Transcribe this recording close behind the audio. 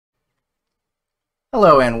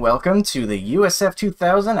Hello and welcome to the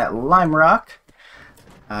USF2000 at Lime Rock.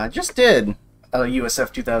 Just did a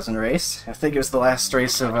USF2000 race. I think it was the last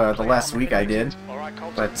race of the last week I did.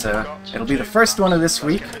 But it'll be the first one of this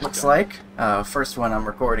week, looks like. First one I'm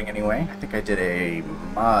recording anyway. I think I did a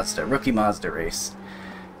rookie Mazda race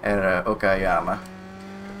at Okayama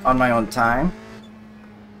on my own time,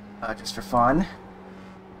 just for fun.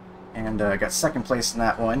 And I got second place in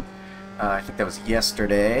that one. I think that was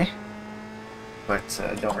yesterday. But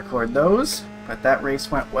don't record those. But that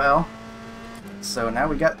race went well. So now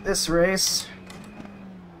we got this race,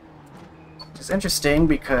 which is interesting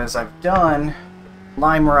because I've done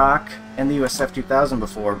Lime Rock and the USF2000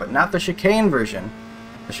 before, but not the chicane version.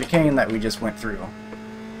 The chicane that we just went through,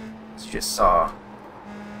 as you just saw.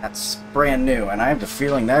 That's brand new, and I have the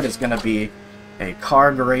feeling that is going to be a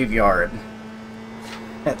car graveyard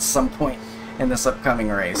at some point in this upcoming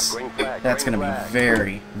race. That's going to be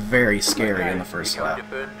very, very scary in the first lap.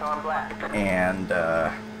 And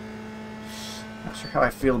not sure how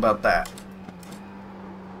I feel about that.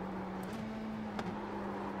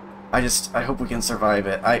 I hope we can survive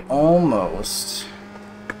it. I almost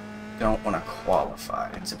don't want to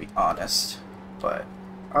qualify, to be honest. But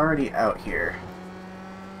already out here.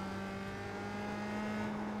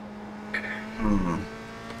 Do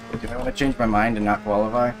I want to change my mind and not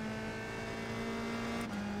qualify?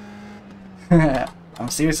 I'm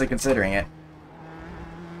seriously considering it.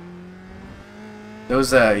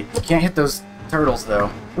 Those, you can't hit those turtles,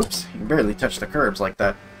 though. Oops, you can barely touch the curbs like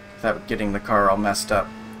that without getting the car all messed up.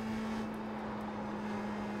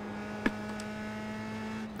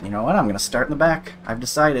 You know what? I'm going to start in the back. I've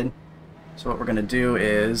decided. So what we're going to do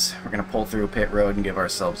is we're going to pull through pit road and give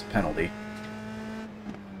ourselves a penalty.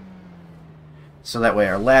 So that way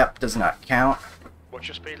our lap does not count. Watch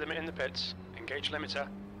your speed limit in the pits. Engage limiter.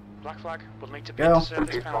 Black flag will need to go.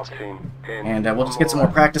 And we'll just get some more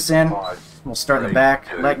practice in. We'll start in the back,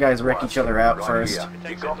 let guys wreck each other out first,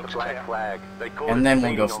 and then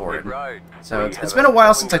we'll go forward. So it's been a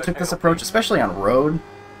while since I took this approach, especially on road,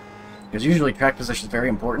 because usually track position is very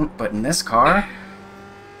important, but in this car,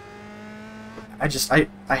 I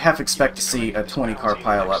half expect to see a 20 car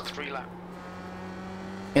pile up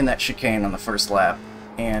in that chicane on the first lap,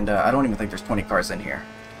 and I don't even think there's 20 cars in here.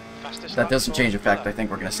 That doesn't change the fact I think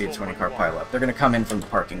we're going to see a 20 car pileup. They're going to come in from the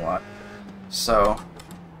parking lot. So,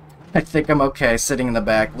 I think I'm okay sitting in the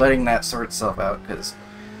back, letting that sort itself out, because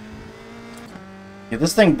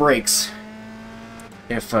this thing breaks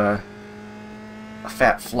if a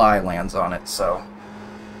fat fly lands on it, so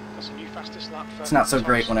it's not so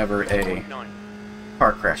great whenever a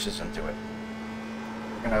car crashes into it.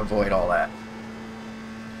 We're going to avoid all that.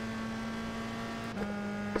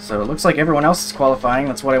 So it looks like everyone else is qualifying.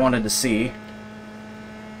 That's what I wanted to see.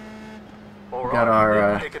 We got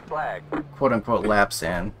our quote-unquote laps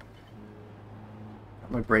in.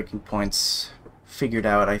 Got my braking points figured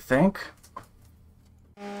out, I think.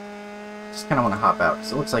 Just kind of want to hop out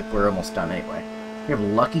because it looks like we're almost done anyway. We have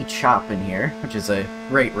Lucky Chop in here, which is a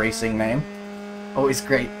great racing name. Always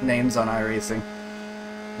great names on iRacing.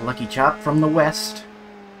 Lucky Chop from the West.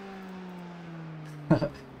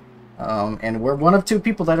 And we're one of two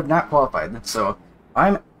people that have not qualified, so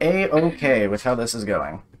I'm A-okay with how this is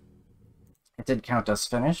going. It did count us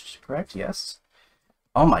finished, correct? Yes.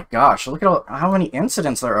 Oh my gosh, look at how many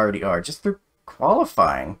incidents there already are, just through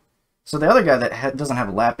qualifying. So the other guy that doesn't have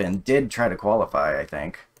a lap in did try to qualify, I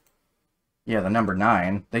think. Yeah, the number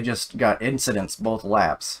 9. They just got incidents both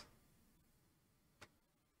laps.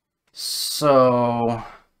 So,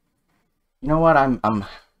 you know what, I'm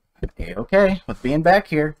A-okay with being back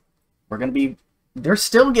here. We're going to be... They're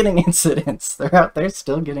still getting incidents. They're out there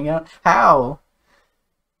still getting out. How?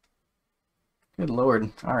 Good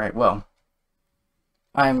lord. Alright, well.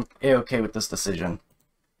 I'm A-okay with this decision.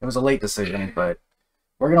 It was a late decision, but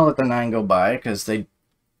we're going to let the 9 go by, because they,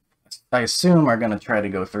 I assume, are going to try to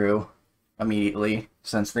go through immediately,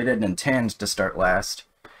 since they didn't intend to start last.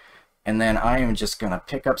 And then I am just going to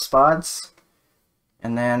pick up spots,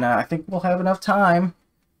 and then I think we'll have enough time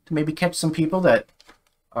to maybe catch some people that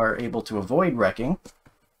are able to avoid wrecking.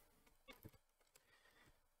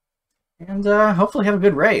 And hopefully have a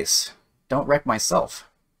good race. Don't wreck myself.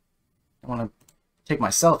 I want to take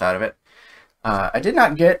myself out of it. I did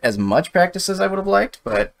not get as much practice as I would have liked,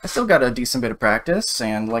 but I still got a decent bit of practice.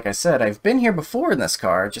 And like I said, I've been here before in this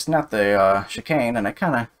car, just not the chicane, and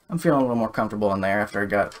I'm feeling a little more comfortable in there after I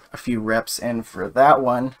got a few reps in for that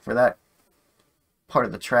one, for that part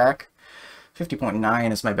of the track.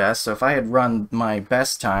 50.9 is my best, so if I had run my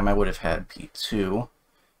best time, I would have had P2,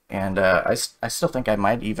 and I still think I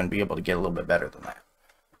might even be able to get a little bit better than that.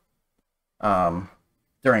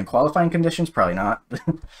 During qualifying conditions, probably not.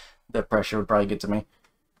 The pressure would probably get to me.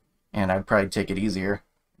 And I'd probably take it easier.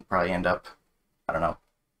 Probably end up, I don't know,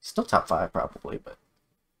 still top 5 probably, but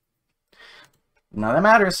none of that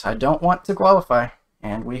matters. I don't want to qualify,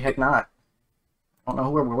 and we had not. I don't know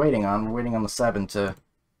who we're waiting on. We're waiting on the 7 to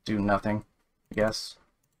do nothing, I guess.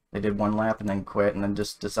 They did 1 lap and then quit, and then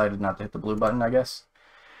just decided not to hit the blue button, I guess.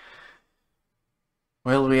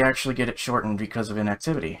 Will we actually get it shortened because of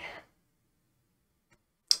inactivity?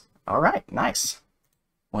 Alright, nice.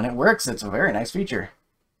 When it works, it's a very nice feature.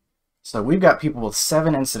 So we've got people with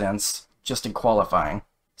 7 incidents just in qualifying.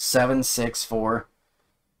 7, 6, 4.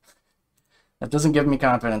 That doesn't give me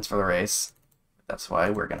confidence for the race. That's why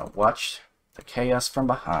we're going to watch the chaos from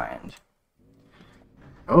behind.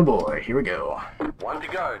 Oh boy, here we go. 1 to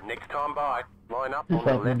go, next time by. Line up on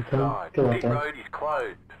the left side. Pit road is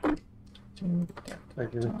closed.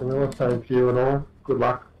 Thank you, Mr. Miller. Thank you and all. Good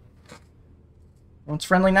luck. Everyone's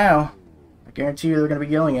friendly now. I guarantee you they're going to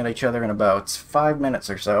be yelling at each other in about 5 minutes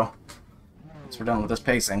or so. Once we're done with this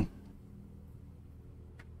pacing.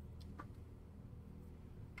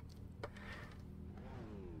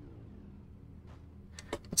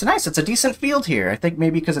 It's nice. It's a decent field here. I think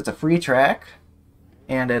maybe because it's a free track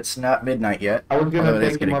and it's not midnight yet. I was going to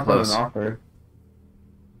it's take him getting up close. on an offer.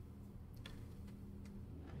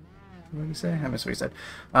 What did you say? I missed what you said.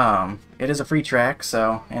 It is a free track,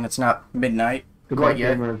 so, and it's not midnight Good quite luck,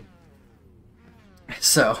 yet. gamer.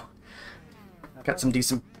 So, got some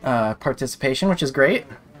decent participation, which is great.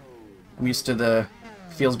 I'm used to the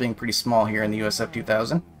fields being pretty small here in the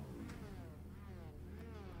USF2000.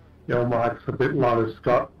 Your mic's a bit low,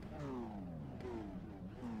 Scott.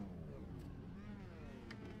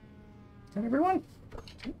 Is that everyone?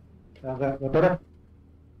 How's that better?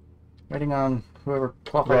 Waiting on whoever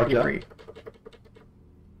qualified Roger. P3.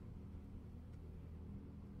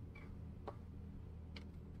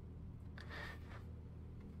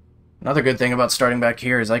 Another good thing about starting back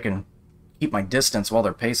here is I can keep my distance while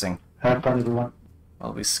they're pacing. Have fun, everyone.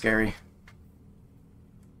 That'll be scary.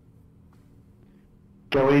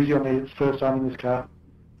 Go easy on me. It's first time in this car.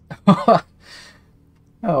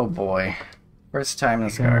 Oh boy. First time in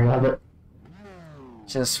this I car. love it.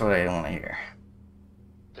 Just what I want to hear.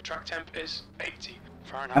 The track temp is 80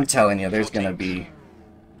 Fahrenheit. I'm telling you, there's 14. gonna be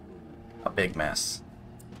a big mess.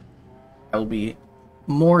 I'll be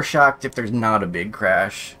more shocked if there's not a big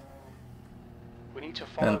crash We need to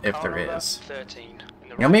follow than if car there number is. 13 in the You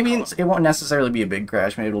know, red maybe column. it won't necessarily be a big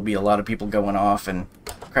crash. Maybe it'll be a lot of people going off and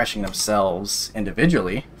crashing themselves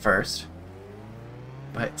individually first.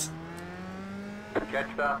 But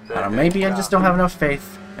Catch up. I don't know, maybe I just don't have enough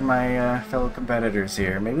faith in my fellow competitors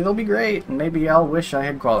here. Maybe they'll be great, and maybe I'll wish I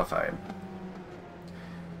had qualified.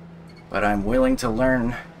 But I'm willing to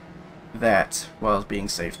learn that while being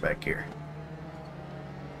safe back here.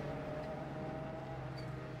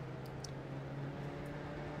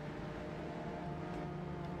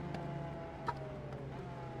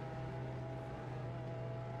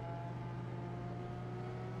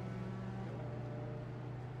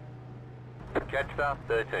 Catch up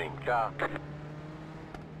 13 car.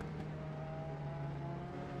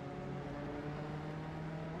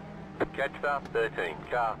 Catch up 13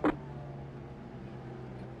 car.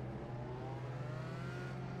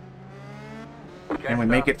 Can we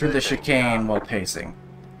make it through the chicane while pacing?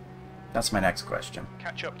 That's my next question.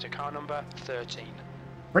 Catch up to car number 13.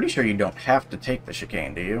 Pretty sure you don't have to take the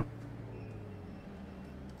chicane, do you?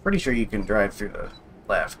 Pretty sure you can drive through the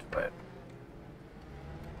left, but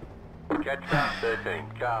Catch up 13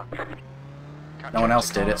 car. Catch no one up else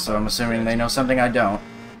to did car it, so I'm number assuming they 13. know something I don't.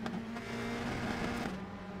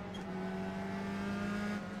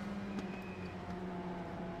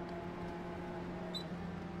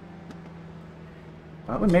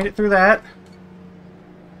 Well, we made it through that.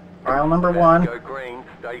 Trial number 1. Go green,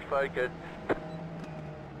 stay focused.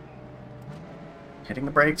 Hitting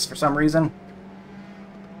the brakes for some reason.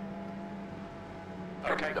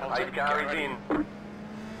 Okay, The hold pace it. car Get is ready. in.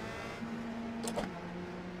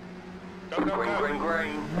 Go, go, Green, go. green,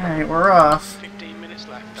 green. Alright, we're off. 15 minutes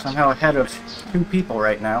left. That's Somehow 15 ahead of minutes. 2 people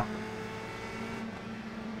right now.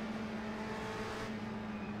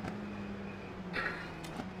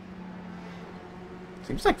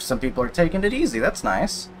 Seems like some people are taking it easy. That's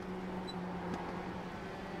nice.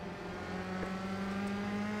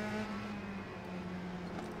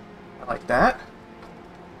 I like that.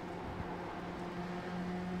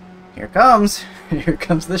 Here it comes. Here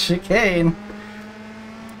comes the chicane.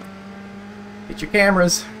 Get your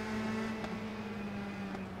cameras.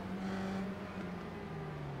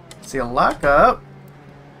 See a lockup.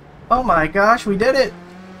 Oh my gosh, we did it!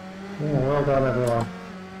 Yeah, well done,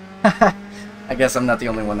 everyone. I guess I'm not the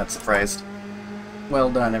only one that's surprised. Well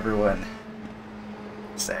done, everyone.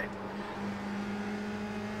 Say.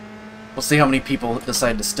 We'll see how many people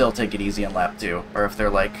decide to still take it easy in lap 2, or if they're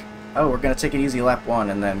like, oh, we're gonna take it easy lap 1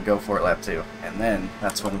 and then go for it lap 2, and then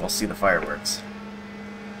that's when we'll see the fireworks.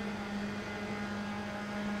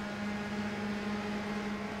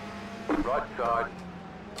 Right side.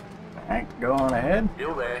 Alright, go on ahead.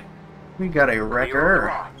 Still there. We got a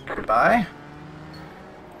wrecker. Goodbye.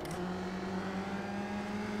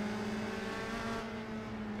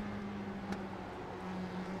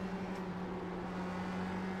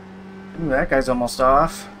 Ooh, that guy's almost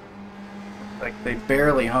off. Like they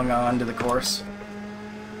barely hung on to the course.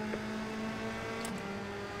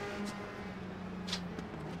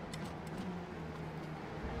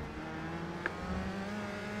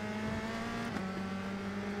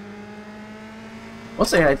 I'll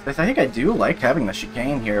say I think I do like having the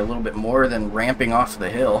chicane here a little bit more than ramping off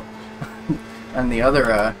the hill and the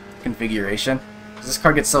other configuration. 'Cause this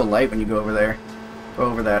car gets so light when you go over there, go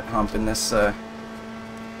over that hump in this.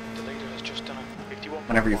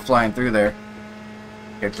 Whenever you're flying through there,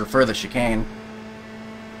 I prefer the chicane.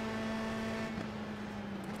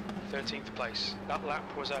 13th place. That lap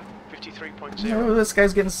was a 53.0. Oh, this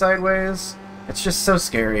guy's getting sideways. It's just so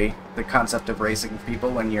scary, the concept of racing people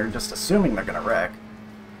when you're just assuming they're gonna wreck.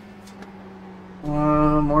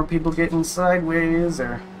 More people getting sideways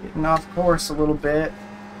or getting off course a little bit.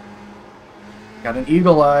 Got an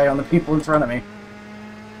eagle eye on the people in front of me.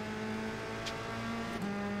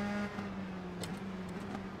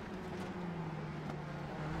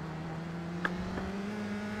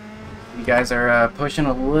 You guys are pushing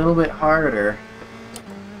a little bit harder.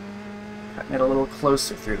 Cutting it a little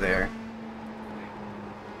closer through there.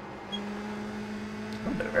 A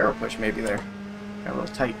little bit of arrow push maybe there. Got a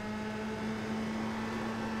little tight.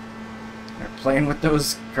 They're playing with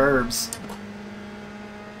those curbs.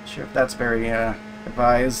 Not sure if that's very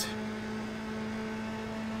advised.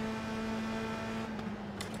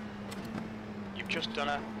 You've just done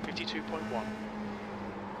a 52.1.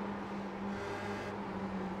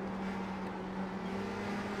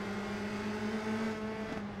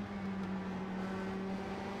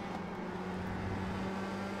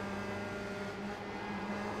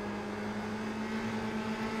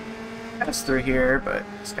 Pass through here, but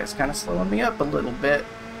this guy's kind of slowing me up a little bit.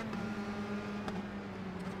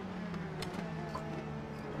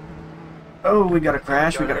 Oh, we got a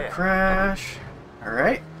crash, we got a crash.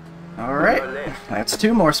 Alright. Alright. That's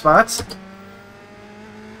 2 more spots.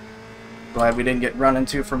 Glad we didn't get run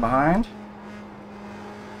into from behind.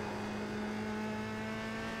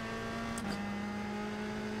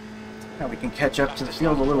 Now we can catch up to the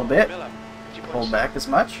field a little bit. Hold back as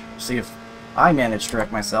much. See if I manage to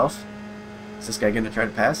wreck myself. Is this guy going to try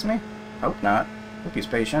to pass me? Hope not. Hope he's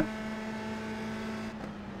patient.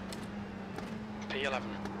 P11.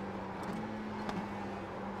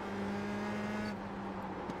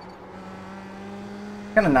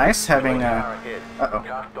 Kind of nice having Uh-oh.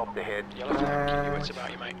 Car stopped ahead. Yellow flag, keep your wits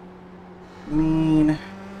about you, mate. mean.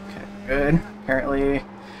 Okay, good. Apparently,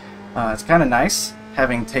 it's kind of nice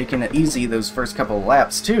having taken it easy those first couple of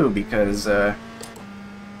laps too, because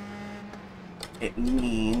it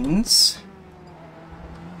means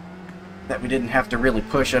that we didn't have to really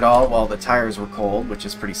push at all while the tires were cold, which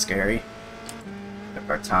is pretty scary. Took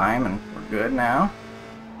our time and we're good now.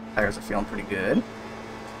 Tires are feeling pretty good.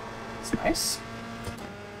 It's nice.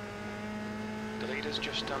 The leader's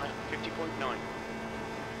just done a 50.9.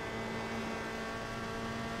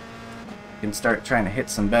 We can start trying to hit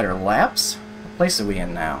some better laps. What place are we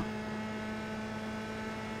in now?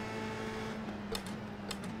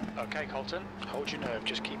 Okay, Colton, hold your nerve,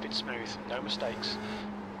 just keep it smooth, no mistakes.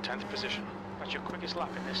 10th position, that's your quickest lap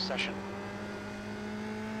in this session.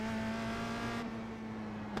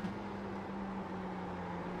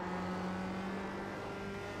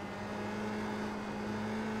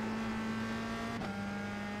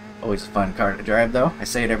 Always a fun car to drive though. I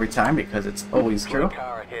say it every time because it's always true.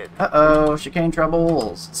 Car ahead. Uh-oh, chicane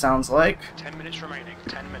troubles, it sounds like. 10 minutes remaining,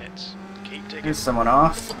 10 minutes. Keep digging. Here's someone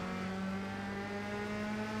off.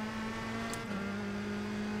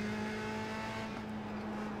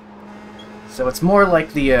 So it's more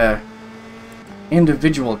like the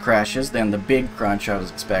individual crashes than the big crunch I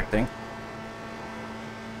was expecting.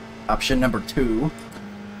 Option number 2.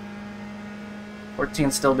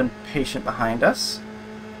 14's still been patient behind us.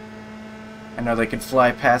 I know they could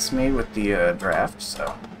fly past me with the draft,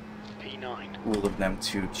 so P9. cool of them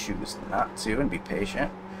to choose not to and be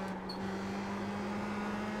patient.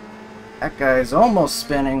 That guy's almost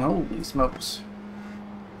spinning. Holy smokes.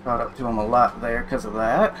 Caught up to him a lot there because of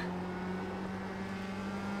that.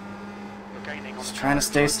 You're gaining Just trying to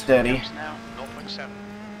stay steady. Now, 0.7.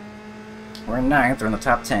 We're in 9th, we're in the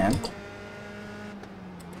top 10.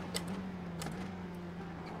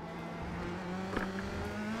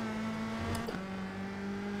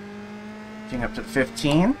 Getting up to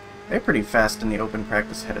 15. They're pretty fast in the open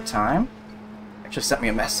practice ahead of time. Actually sent me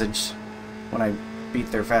a message when I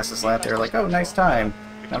beat their fastest lap. They were like, oh, nice time.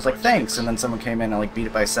 And I was like, thanks. And then someone came in and like beat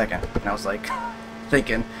it by a second. And I was like,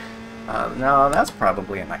 thinking, no, that's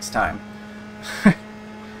probably a nice time.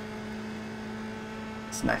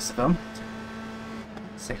 It's nice of them.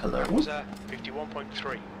 Say hello. That was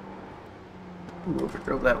 51.3. Ooh,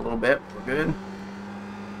 overdrove that a little bit. We're good.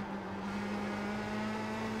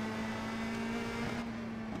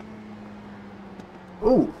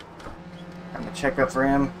 Ooh. I'm gonna check up for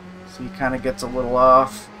him. So he kind of gets a little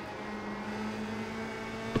off.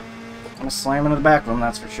 I'm gonna slam into the back of him,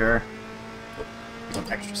 that's for sure. Some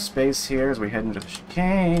extra space here as we head into the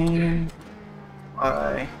chicane.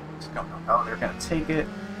 Why? Oh, they're gonna take it.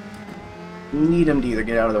 Need him to either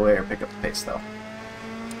get out of the way or pick up the pace, though.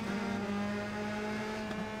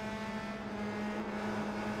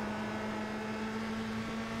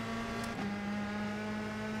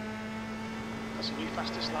 That's a new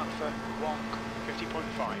fastest lap for Wonk,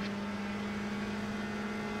 50.5.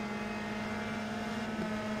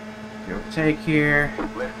 Overtake here.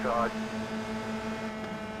 Left side.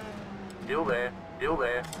 Still there. Still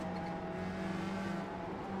there.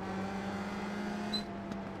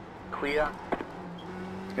 Clear.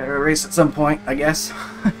 Gotta race at some point, I guess.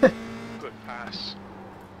 Good pass.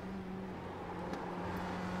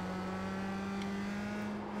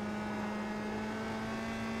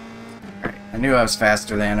 Alright, I knew I was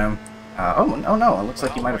faster than him. Oh no, it looks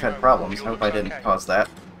like he might have had problems. I hope I didn't cause that.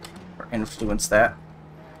 Or influence that.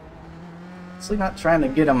 Honestly, not trying to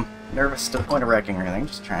get him nervous to the point of wrecking or anything,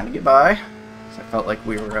 just trying to get by. So I felt like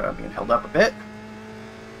we were being held up a bit.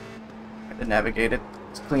 I had to navigate it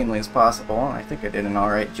as cleanly as possible, and I think I did an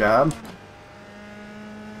alright job.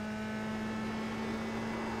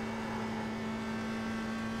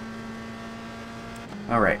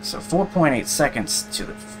 Alright, so 4.8 seconds to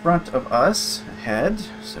the front of us, ahead,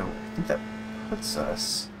 so I think that puts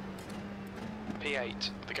us... P8,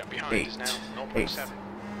 the gap behind is now 0.7.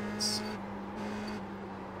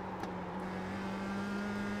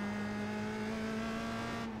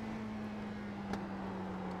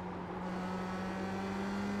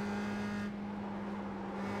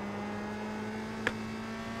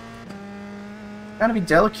 Gotta be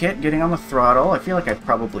delicate getting on the throttle. I feel like I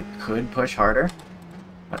probably could push harder,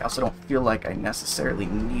 but I also don't feel like I necessarily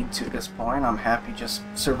need to at this point. I'm happy just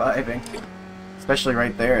surviving. Especially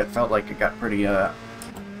right there, it felt like it got pretty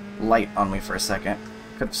light on me for a second.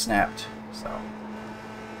 Could have snapped, so.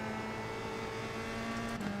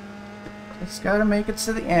 Just gotta make it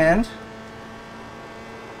to the end.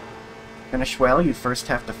 Finish well, you first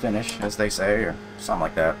have to finish, as they say, or something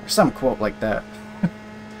like that. Or some quote like that.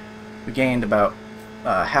 We gained about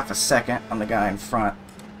half a second on the guy in front.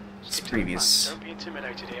 This previous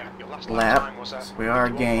lap, so we are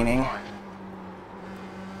gaining.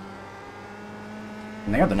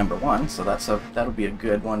 And they're the number one, so that'll be a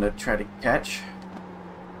good one to try to catch.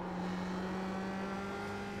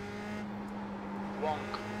 Wonk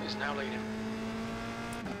is now leading.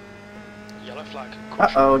 Yellow flag.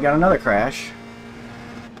 Uh-oh, we got another crash.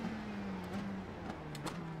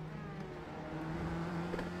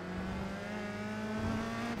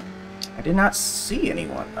 I did not see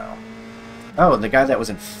anyone, though. Oh, the guy that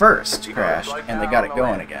was in first crashed, and they got it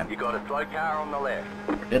going again. You got a slow car on the left.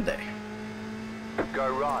 Or did they?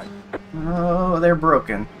 Go right. Oh, they're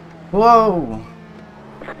broken. Whoa!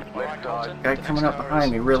 Left side. Guy coming up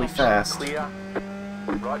behind me really fast. Clear.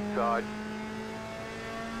 Right side.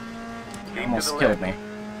 Keep Almost to the killed left. me.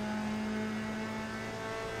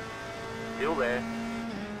 Still there.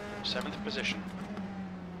 7th position.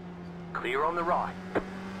 Clear on the right.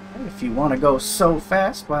 If you want to go so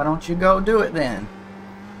fast, why don't you go do it then?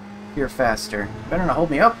 You're faster. Better not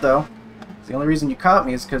hold me up, though. The only reason you caught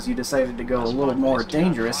me is because you decided to go a little more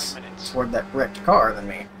dangerous toward that wrecked car than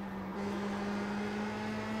me.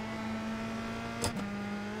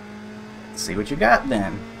 Let's see what you got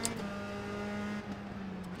then.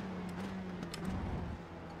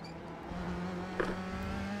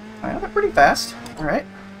 Well, they're pretty fast. Alright.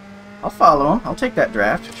 I'll follow them. I'll take that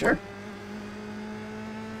draft, sure.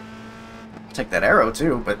 I'll take that arrow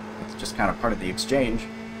too, but it's just kind of part of the exchange.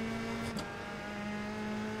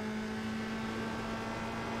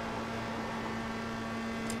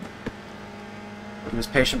 He was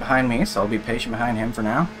patient behind me, so I'll be patient behind him for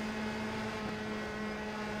now.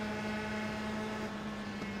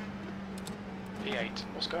 P8.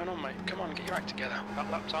 What's going on, mate? Come on, get your act together.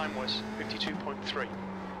 time was 52.3.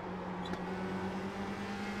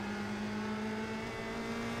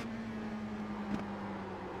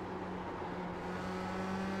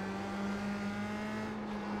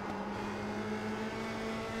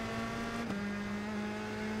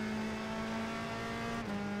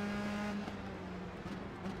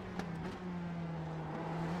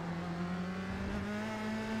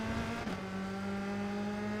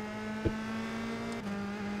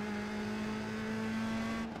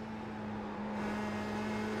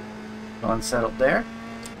 Unsettled there.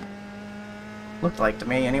 Looked like to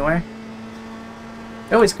me, anyway.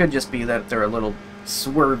 It always could just be that they're a little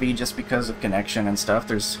swervy just because of connection and stuff.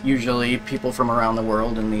 There's usually people from around the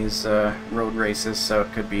world in these road races, so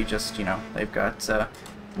it could be just, you know, they've got a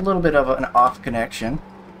little bit of an off connection.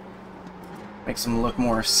 Makes them look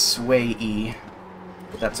more sway-y,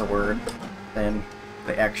 if that's a word, than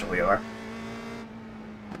they actually are.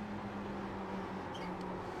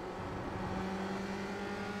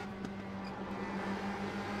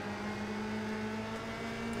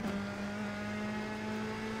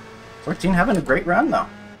 '14 having a great run, though.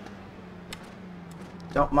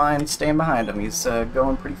 Don't mind staying behind him. He's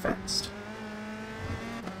going pretty fast.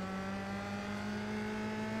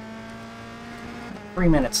 Three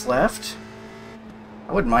minutes left.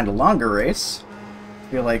 I wouldn't mind a longer race.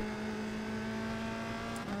 I feel like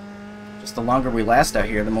just the longer we last out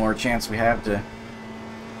here, the more chance we have to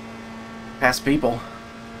pass people.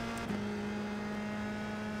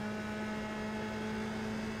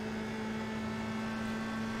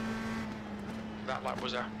 That lap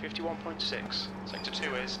was a 51.6. Sector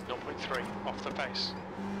 2 is 0.3 off the pace.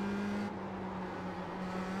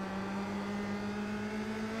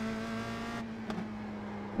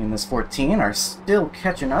 In this 14 are still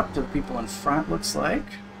catching up to the people in front, looks like.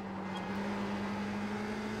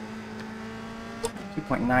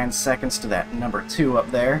 2.9 seconds to that number 2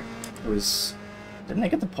 up there. It was... Didn't they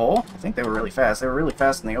get the pole? I think they were really fast. They were really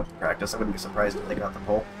fast in the open practice. I wouldn't be surprised if they got the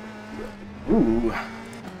pole. Ooh.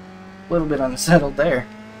 A little bit unsettled there.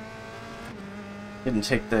 Didn't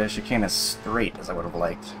take the chicane as straight as I would have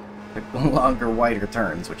liked. Took the longer, wider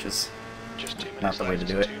turns, which is Just 2 minutes not the way to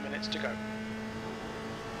do it. 2 minutes to go.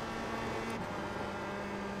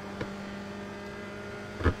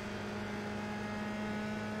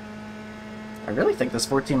 I really think this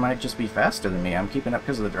 14 might just be faster than me. I'm keeping up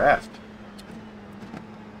because of the draft.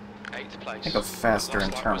 8th place. I think I'm faster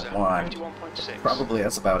in turn 1. 51.6. Probably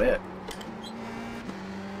that's about it.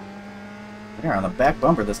 They're on the back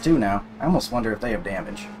bumper this too now. I almost wonder if they have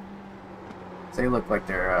damage. They look like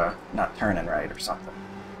they're not turning right or something.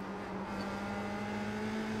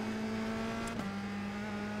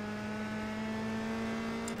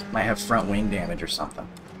 Might have front wing damage or something.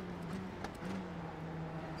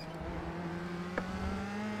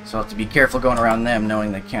 So I'll have to be careful going around them,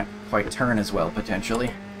 knowing they can't quite turn as well,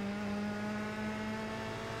 potentially.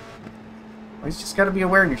 Always just got to be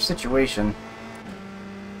aware of your situation.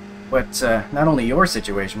 But not only your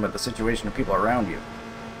situation, but the situation of people around you.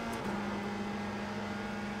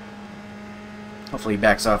 Hopefully he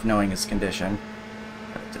backs off knowing his condition.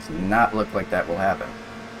 But it does not look like that will happen.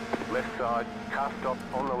 Left side, car stop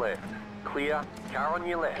on the left. Clear, car on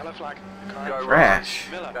your left. Yellow flag. Go Crash.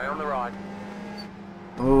 right. Stay on the right.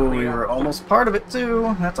 Ooh, we were almost part of it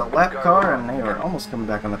too. That's a lap car, and they were almost coming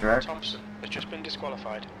back on the track. Thompson has just been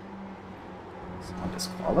disqualified. Someone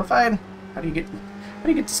disqualified? How do you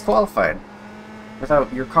get disqualified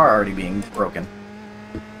without your car already being broken?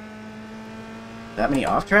 That many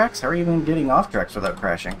off tracks? How are you even getting off tracks without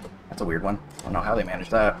crashing? That's a weird one. I don't know how they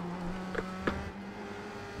managed that.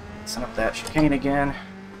 Set up that chicane again.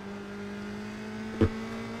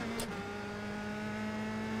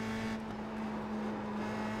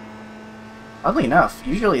 Oddly enough,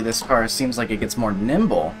 usually this car seems like it gets more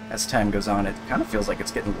nimble as time goes on. It kind of feels like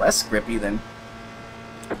it's getting less grippy than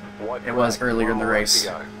it was earlier in the race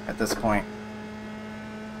at this point.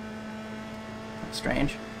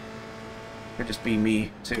 Strange. Could just be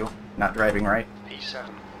me, too, not driving right. P7.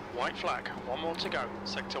 White flag. One more to go.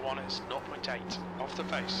 Sector 1 is 0.8 off the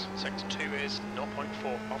pace. Sector 2 is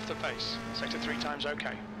 0.4 off the pace. Sector 3 times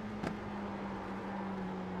okay.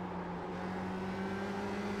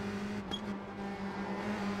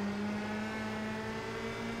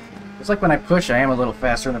 It's like when I push, I am a little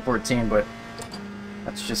faster than the 14, but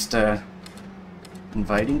that's just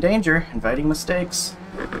inviting danger, inviting mistakes.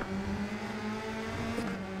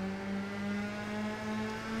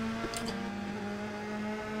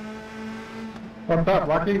 What's up,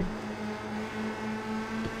 Lucky?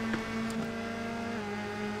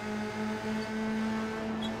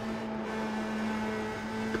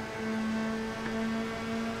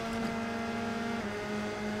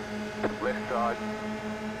 Left side.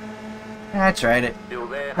 I tried it. Still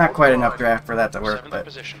there. Not quite enough draft for that to work, 7th but...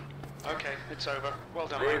 position. Okay, it's over. Well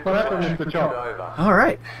done, There's mate. What happened, flash. Mr. It's Chop? over.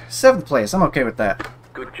 Alright, 7th place. I'm okay with that.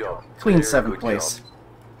 Good job. Clean Very 7th good place. job.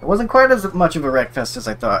 It wasn't quite as much of a wreck fest as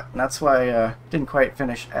I thought, and that's why didn't quite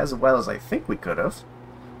finish as well as I think we could have.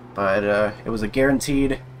 But it was a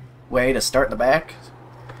guaranteed way to start in the back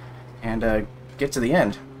and get to the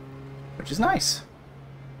end, which is nice.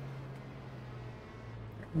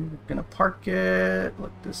 We're gonna park it,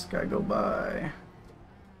 let this guy go by.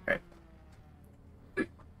 Alright.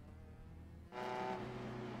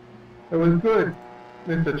 It was good,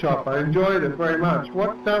 Mr. Chop. I enjoyed it very much.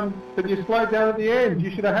 What, did you slow down at the end? You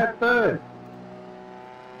should have had third.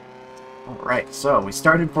 Alright, so we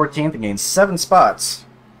started 14th and gained 7 spots.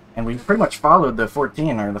 And we pretty much followed the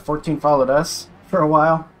 14, or the 14 followed us for a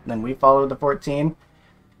while. Then we followed the 14.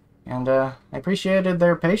 And I appreciated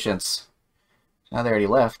their patience. Now they already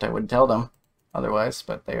left, I would tell them otherwise,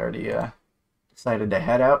 but they already decided to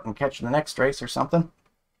head out and catch the next race or something.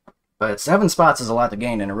 But 7 spots is a lot to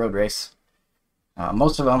gain in a road race.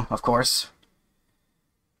 Most of them, of course,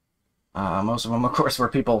 were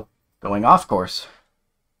people going off course.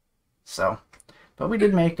 So, but we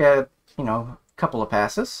did make a, couple of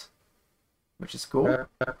passes, which is cool.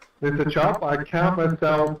 Mr. Chop, I count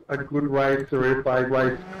myself a good racer if I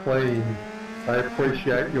race clean. I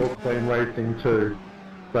appreciate your clean racing too.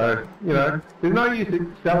 So, there's no use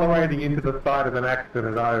accelerating into the side of an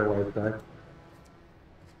accident, I always say.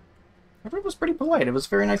 Everyone was pretty polite. It was a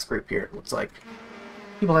very nice group here. It looks like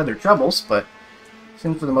people had their troubles, but it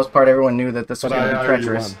seemed for the most part everyone knew that this was going to be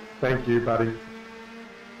treacherous. Thank you, buddy.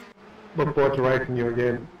 Look forward to racing you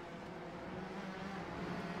again.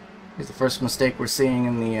 Here's the first mistake we're seeing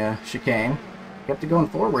in the chicane. Kept it going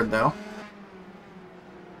forward, though.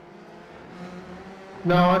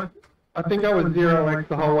 No, I think I was 0x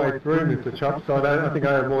the whole way through, Mr. Chop, so I think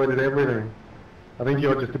I avoided everything. I think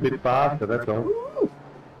you're just a bit faster, that's all. Ooh.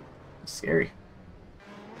 Scary.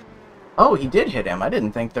 Oh, he did hit him. I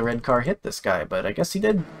didn't think the red car hit this guy, but I guess he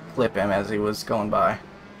did clip him as he was going by.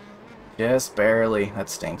 Just barely. That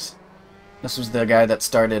stinks. This was the guy that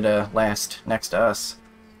started last next to us.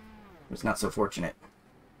 He was not so fortunate.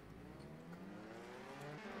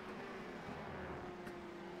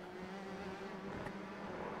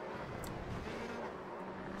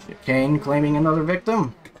 Chicane claiming another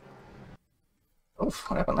victim. Oof,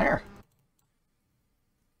 what happened there?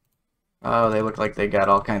 Oh, they look like they got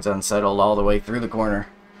all kinds of unsettled all the way through the corner.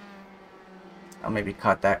 Oh, maybe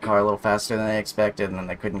caught that car a little faster than they expected, and then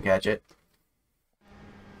they couldn't catch it.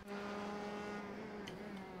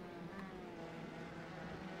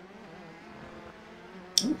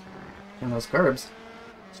 Ooh, in those curbs.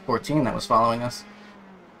 It's 14 that was following us.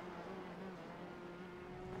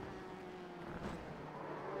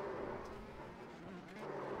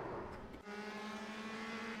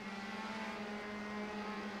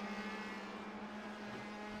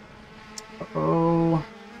 Uh-oh.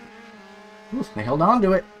 Ooh, they held on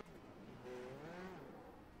to it.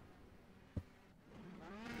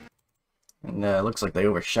 And looks like they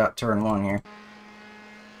overshot turn 1 here.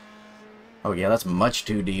 Oh yeah, that's much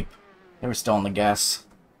too deep. They were still on the gas,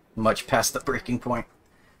 much past the braking point.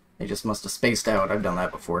 They just must have spaced out. I've done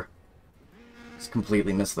that before. Just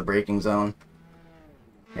completely missed the braking zone.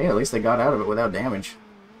 Hey, at least they got out of it without damage.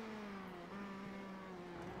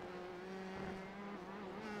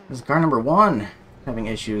 This is car number 1 having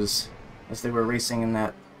issues as they were racing in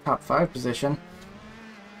that top 5 position.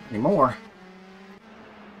 Anymore.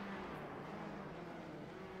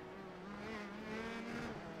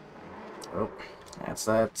 Oh, that's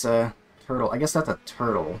that turtle. I guess that's a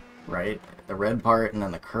turtle, right? The red part and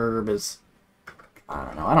then the curb is... I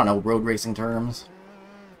don't know. I don't know road racing terms.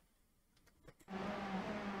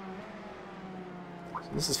 So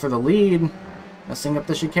this is for the lead. Messing up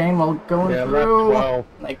the chicane while going through. Well,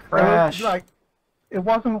 They crash. It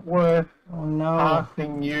wasn't worth Oh no.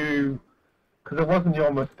 passing you, because it wasn't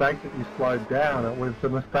your mistake that you slowed down. It was the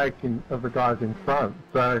mistake of the guys in front.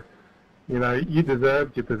 So, you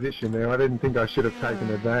deserved your position there. I didn't think I should have taken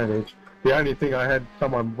advantage. The only thing I had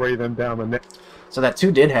someone breathing down the neck. So that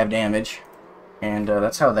 2 did have damage, and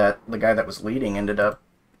that's how the guy that was leading ended up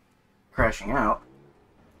crashing out.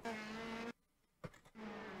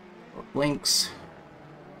 Blinks.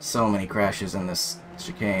 So many crashes in this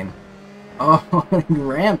chicane. Oh, it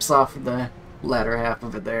ramps off of the latter half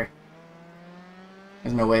of it there.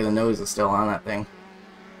 There's no way the nose is still on that thing.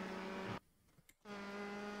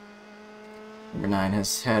 Number 9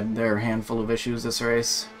 has had their handful of issues this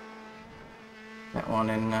race. That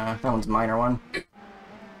one's a minor one.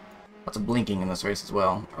 Lots of blinking in this race as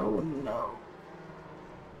well. Oh no.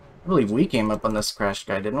 I believe we came up on this crash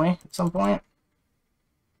guy, didn't we, at some point?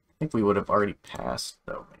 I think we would have already passed,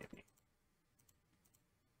 though, maybe.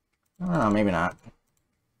 Oh, maybe not.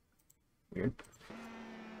 Weird.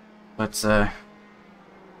 But, this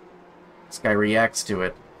guy reacts to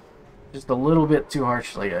it just a little bit too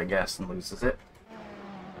harshly, I guess, and loses it.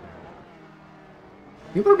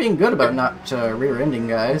 People are being good about not rear-ending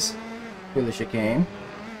guys through the chicane.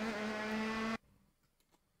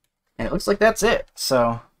 And it looks like that's it.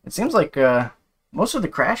 So, it seems like most of the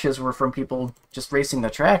crashes were from people just racing the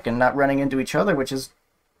track and not running into each other,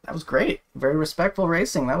 that was great. Very respectful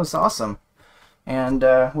racing. That was awesome. And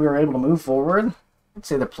we were able to move forward. I'd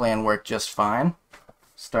say the plan worked just fine.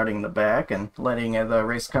 Starting in the back and letting the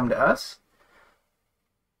race come to us.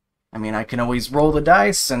 I mean, I can always roll the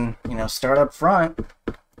dice and, you know, start up front,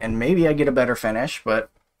 and maybe I get a better finish,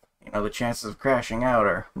 but, you know, the chances of crashing out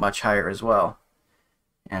are much higher as well.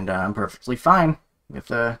 And I'm perfectly fine with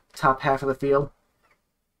the top half of the field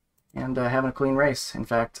and having a clean race. In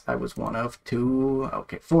fact, I was one of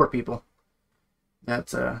four people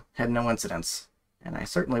that had no incidents, and I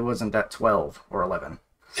certainly wasn't at 12 or 11,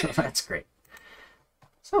 so that's great.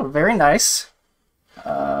 So, very nice.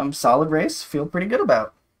 Solid race. Feel pretty good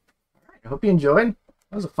about. All right, I hope you enjoyed.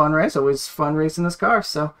 It was a fun race. Always fun racing this car.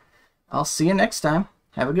 So, I'll see you next time.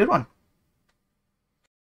 Have a good one.